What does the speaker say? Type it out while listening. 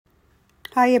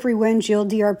Hi everyone, Jill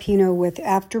DiArpino with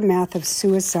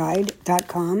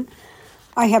aftermathofsuicide.com.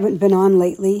 I haven't been on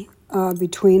lately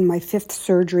between my 5th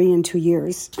surgery in 2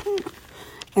 years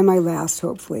and my last,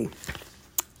 hopefully.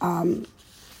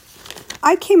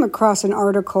 I came across an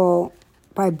article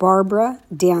by Barbara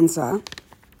Danza,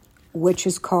 which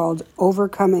is called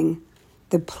Overcoming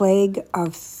the Plague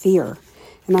of Fear.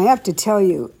 And I have to tell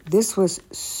you, this was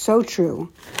so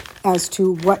true as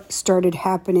to what started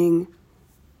happening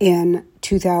in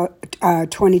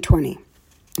 2020,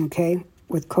 okay,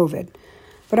 with COVID.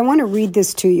 But I want to read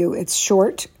this to you. It's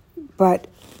short, but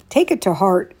take it to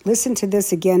heart. Listen to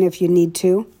this again if you need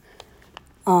to.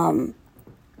 I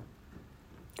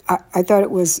thought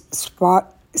it was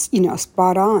spot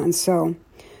on. So,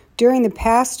 during the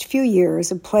past few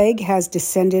years, a plague has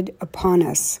descended upon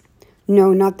us.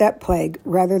 No, not that plague,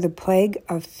 rather the plague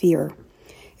of fear.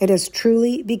 It has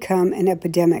truly become an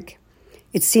epidemic.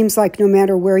 It seems like no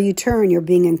matter where you turn, you're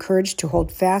being encouraged to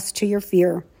hold fast to your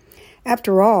fear.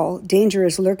 After all, danger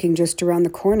is lurking just around the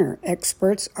corner.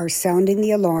 Experts are sounding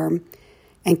the alarm,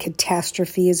 and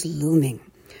catastrophe is looming.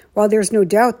 While there's no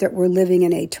doubt that we're living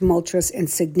in a tumultuous and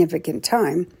significant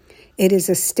time, it is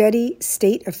a steady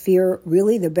state of fear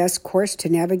really the best course to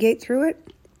navigate through it?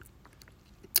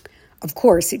 Of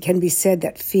course, it can be said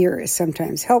that fear is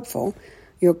sometimes helpful.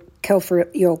 You'll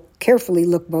carefully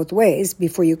look both ways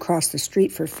before you cross the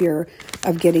street for fear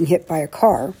of getting hit by a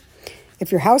car.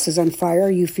 If your house is on fire,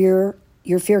 your fear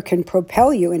can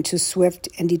propel you into swift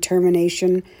and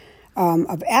determination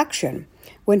of action.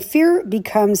 When fear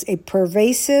becomes a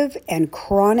pervasive and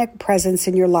chronic presence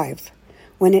in your life,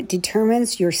 when it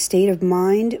determines your state of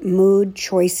mind, mood,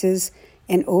 choices,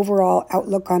 and overall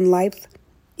outlook on life,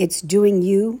 it's doing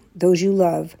you, those you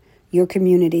love, your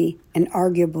community, and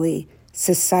arguably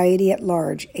society at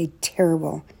large a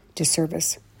terrible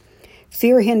disservice.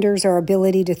 Fear hinders our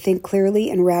ability to think clearly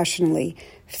and rationally.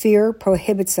 Fear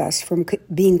prohibits us from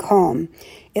being calm.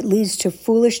 It leads to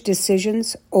foolish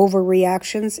decisions,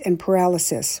 overreactions, and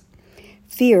paralysis.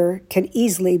 Fear can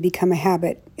easily become a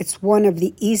habit. It's one of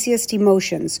the easiest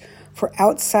emotions for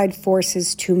outside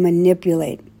forces to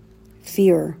manipulate.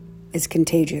 Fear is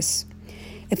contagious.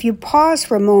 If you pause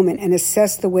for a moment and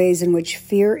assess the ways in which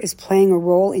fear is playing a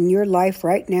role in your life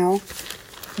right now,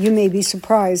 you may be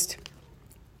surprised.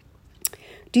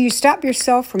 Do you stop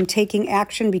yourself from taking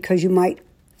action because you might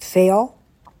fail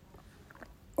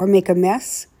or make a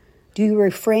mess? Do you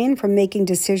refrain from making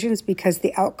decisions because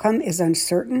the outcome is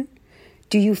uncertain?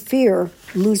 Do you fear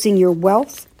losing your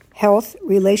wealth, health,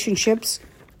 relationships,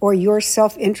 or your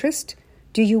self-interest?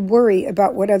 Do you worry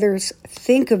about what others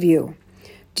think of you?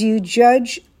 Do you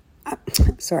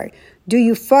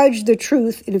fudge the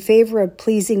truth in favor of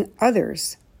pleasing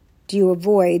others? Do you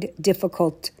avoid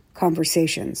difficult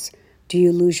conversations? Do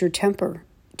you lose your temper?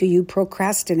 Do you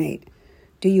procrastinate?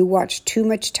 Do you watch too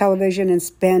much television and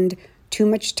spend too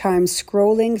much time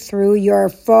scrolling through your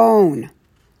phone?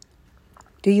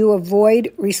 Do you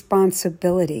avoid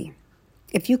responsibility?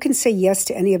 If you can say yes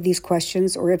to any of these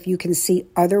questions, or if you can see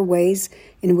other ways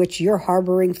in which you're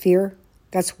harboring fear,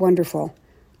 that's wonderful.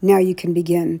 Now you can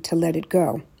begin to let it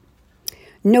go.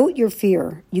 Note your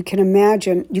fear. You can't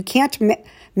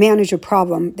manage a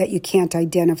problem that you can't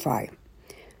identify.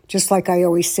 Just like I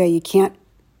always say, you can't,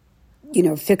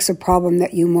 fix a problem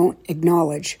that you won't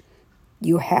acknowledge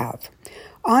you have.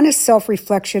 Honest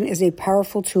self-reflection is a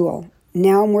powerful tool.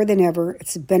 Now more than ever,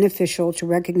 it's beneficial to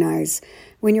recognize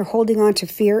when you're holding on to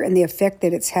fear and the effect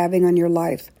that it's having on your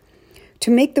life. To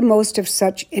make the most of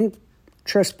such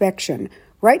introspection,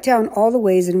 write down all the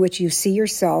ways in which you see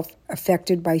yourself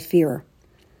affected by fear.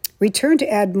 Return to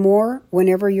add more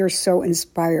whenever you're so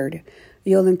inspired.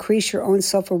 You'll increase your own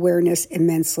self-awareness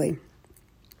immensely.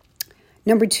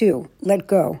 Number 2, let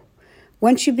go.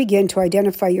 Once you begin to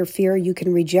identify your fear, you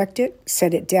can reject it,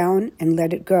 set it down, and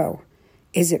let it go.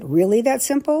 Is it really that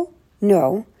simple?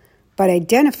 No, but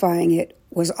identifying it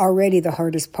was already the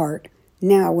hardest part.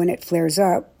 Now, when it flares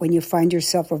up, when you find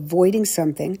yourself avoiding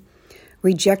something,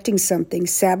 rejecting something,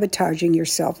 sabotaging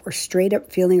yourself, or straight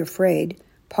up feeling afraid,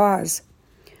 pause.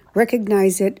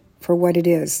 Recognize it for what it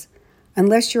is.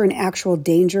 Unless you're in actual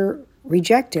danger,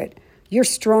 reject it. You're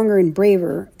stronger and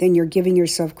braver than you're giving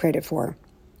yourself credit for.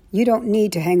 You don't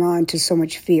need to hang on to so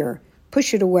much fear.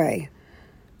 Push it away.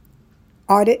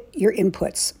 Audit your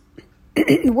inputs.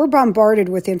 We're bombarded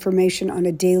with information on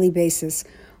a daily basis.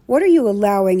 What are you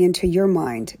allowing into your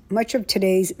mind? Much of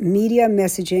today's media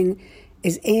messaging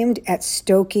is aimed at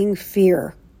stoking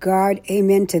fear. God,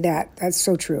 amen to that. That's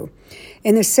so true.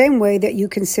 In the same way that you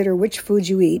consider which food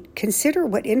you eat, consider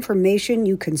what information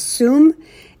you consume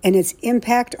and its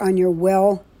impact on your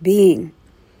well-being.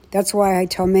 That's why I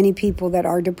tell many people that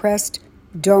are depressed,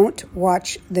 don't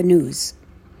watch the news.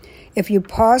 If you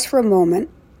pause for a moment,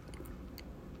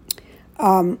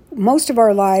 most of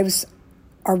our lives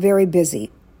are very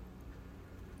busy.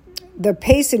 The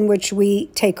pace in which we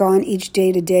take on each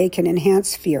day to day can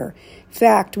enhance fear. In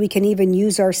fact, we can even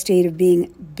use our state of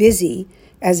being busy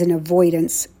as an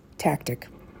avoidance tactic.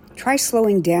 Try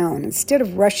slowing down. Instead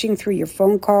of rushing through your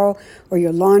phone call or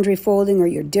your laundry folding or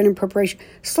your dinner preparation,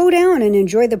 slow down and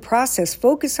enjoy the process.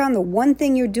 Focus on the one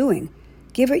thing you're doing.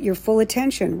 Give it your full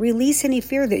attention. Release any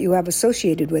fear that you have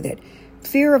associated with it.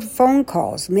 Fear of phone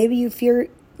calls. Maybe you fear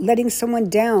letting someone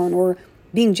down or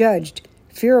being judged.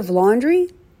 Fear of laundry?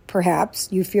 Perhaps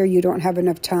you fear you don't have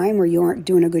enough time or you aren't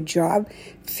doing a good job.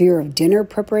 Fear of dinner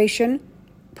preparation?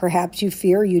 Perhaps you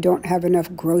fear you don't have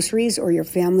enough groceries or your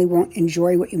family won't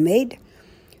enjoy what you made.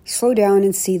 Slow down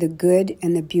and see the good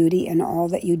and the beauty in all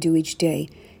that you do each day,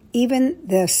 even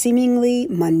the seemingly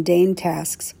mundane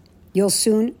tasks. You'll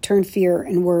soon turn fear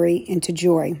and worry into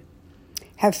joy.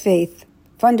 Have faith.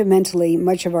 Fundamentally,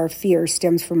 much of our fear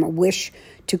stems from a wish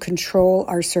to control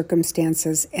our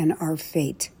circumstances and our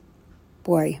fate.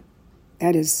 Boy,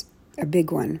 that is a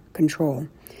big one, control.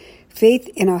 Faith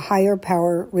in a higher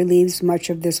power relieves much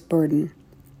of this burden.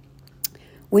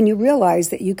 When you realize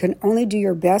that you can only do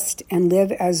your best and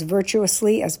live as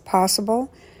virtuously as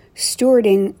possible,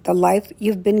 stewarding the life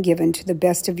you've been given to the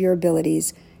best of your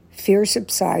abilities, fear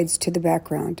subsides to the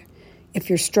background. If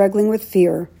you're struggling with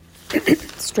fear,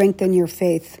 strengthen your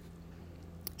faith.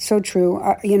 So true.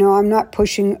 I'm not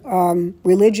pushing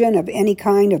religion of any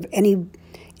kind, of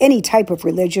any type of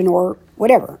religion or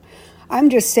whatever. I'm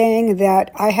just saying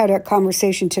that I had a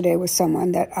conversation today with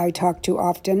someone that I talk to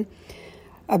often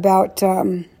about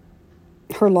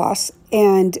her loss,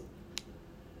 and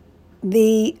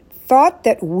the thought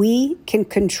that we can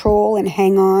control and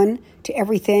hang on to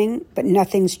everything, but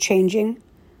nothing's changing.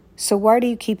 So why do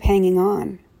you keep hanging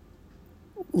on?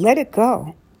 Let it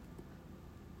go.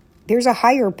 There's a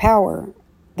higher power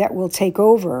that will take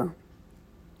over.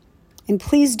 And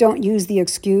please don't use the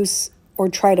excuse or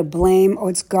try to blame,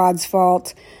 it's God's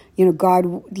fault,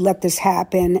 God let this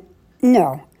happen.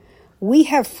 No, we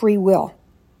have free will.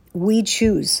 We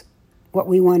choose what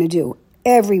we want to do.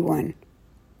 Everyone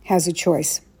has a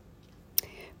choice.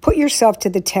 Put yourself to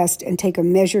the test and take a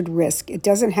measured risk. It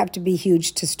doesn't have to be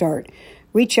huge to start.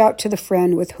 Reach out to the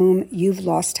friend with whom you've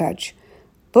lost touch.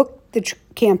 Book the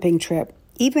camping trip,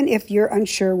 even if you're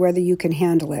unsure whether you can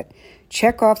handle it.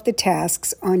 Check off the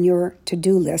tasks on your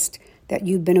to-do list that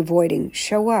you've been avoiding.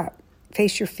 Show up.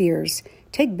 Face your fears.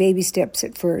 Take baby steps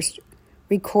at first.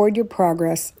 Record your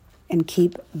progress and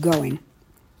keep going.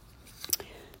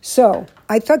 So,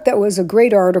 I thought that was a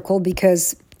great article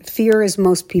because fear, as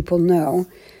most people know,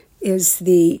 is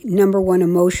the number one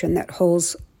emotion that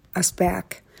holds us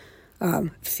back.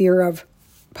 Fear of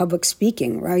public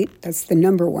speaking, right? That's the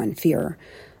number one fear.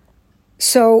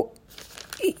 So,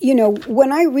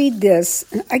 when I read this,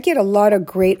 I get a lot of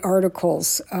great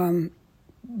articles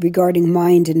regarding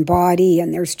mind and body,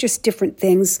 and there's just different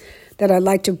things that I'd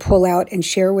like to pull out and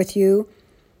share with you,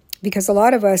 because a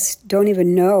lot of us don't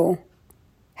even know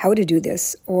how to do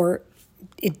this, or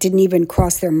it didn't even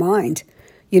cross their mind.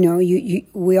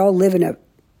 We all live in a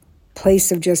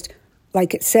place of just,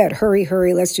 like it said,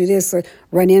 hurry, let's do this,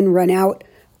 run in, run out,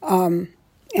 and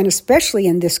especially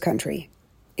in this country,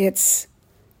 it's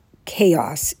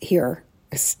chaos here.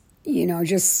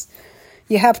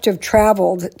 You have to have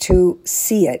traveled to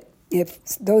see it. If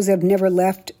those have never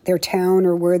left their town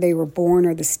or where they were born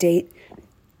or the state,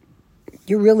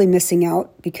 you're really missing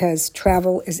out, because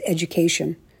travel is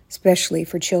education, especially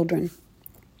for children.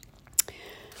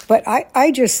 But I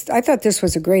thought this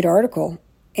was a great article.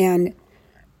 And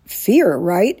fear,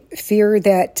 right? Fear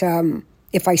that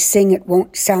if I sing, it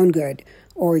won't sound good.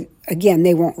 Or, again,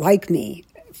 they won't like me.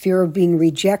 Fear of being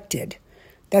rejected.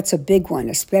 That's a big one,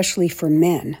 especially for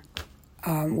men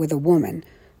with a woman,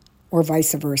 or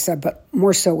vice versa, but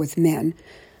more so with men.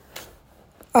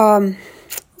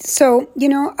 So,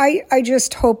 I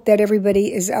just hope that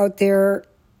everybody is out there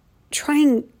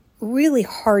trying really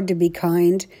hard to be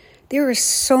kind. There is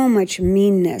so much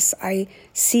meanness. I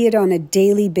see it on a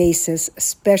daily basis,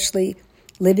 especially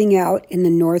living out in the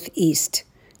Northeast.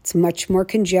 It's much more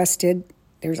congested.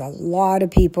 There's a lot of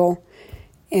people,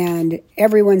 and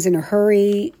everyone's in a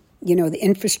hurry. The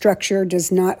infrastructure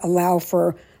does not allow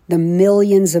for the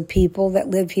millions of people that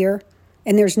live here,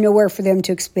 and there's nowhere for them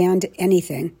to expand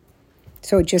anything.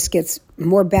 So it just gets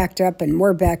more backed up, and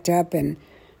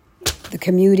the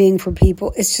commuting for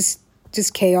people, it's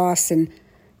just chaos, and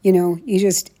you're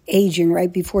just aging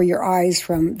right before your eyes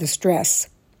from the stress,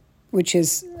 which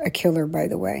is a killer, by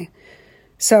the way.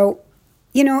 So,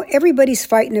 everybody's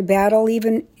fighting a battle,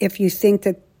 even if you think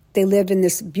that they live in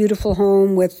this beautiful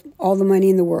home with all the money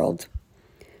in the world.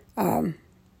 You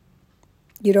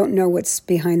don't know what's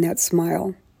behind that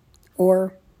smile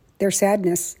or their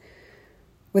sadness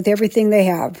with everything they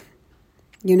have.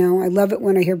 I love it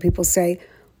when I hear people say,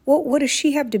 well, what does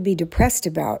she have to be depressed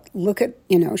about? Look at,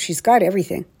 she's got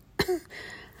everything.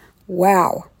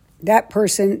 Wow, that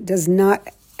person does not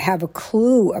have a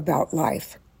clue about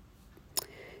life.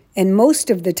 And most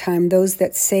of the time, those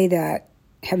that say that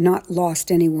have not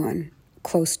lost anyone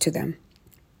close to them.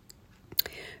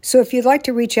 So if you'd like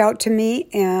to reach out to me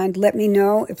and let me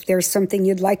know if there's something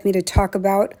you'd like me to talk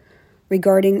about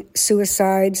regarding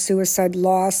suicide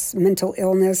loss, mental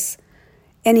illness,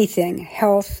 anything,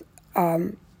 health,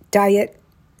 diet.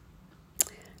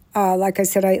 Like I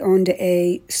said, I owned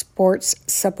a sports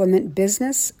supplement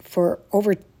business for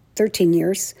over 13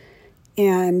 years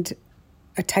and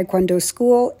a taekwondo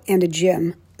school and a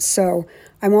gym. So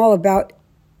I'm all about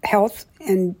health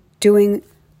and doing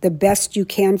the best you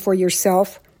can for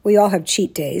yourself. We all have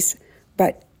cheat days,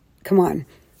 but come on.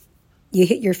 You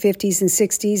hit your 50s and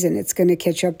 60s and it's going to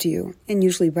catch up to you. And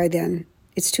usually by then,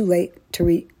 it's too late to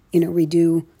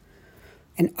redo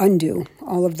and undo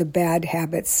all of the bad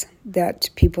habits that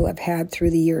people have had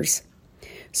through the years.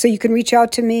 So you can reach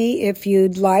out to me if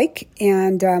you'd like.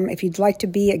 And if you'd like to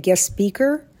be a guest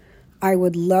speaker, I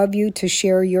would love you to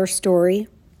share your story.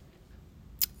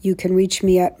 You can reach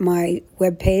me at my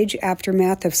webpage,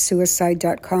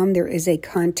 aftermathofsuicide.com. There is a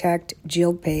Contact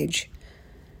Jill page.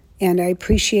 And I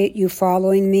appreciate you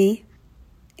following me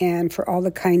and for all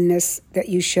the kindness that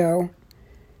you show.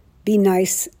 Be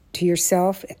nice to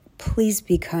yourself. Please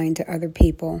be kind to other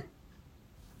people.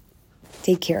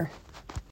 Take care.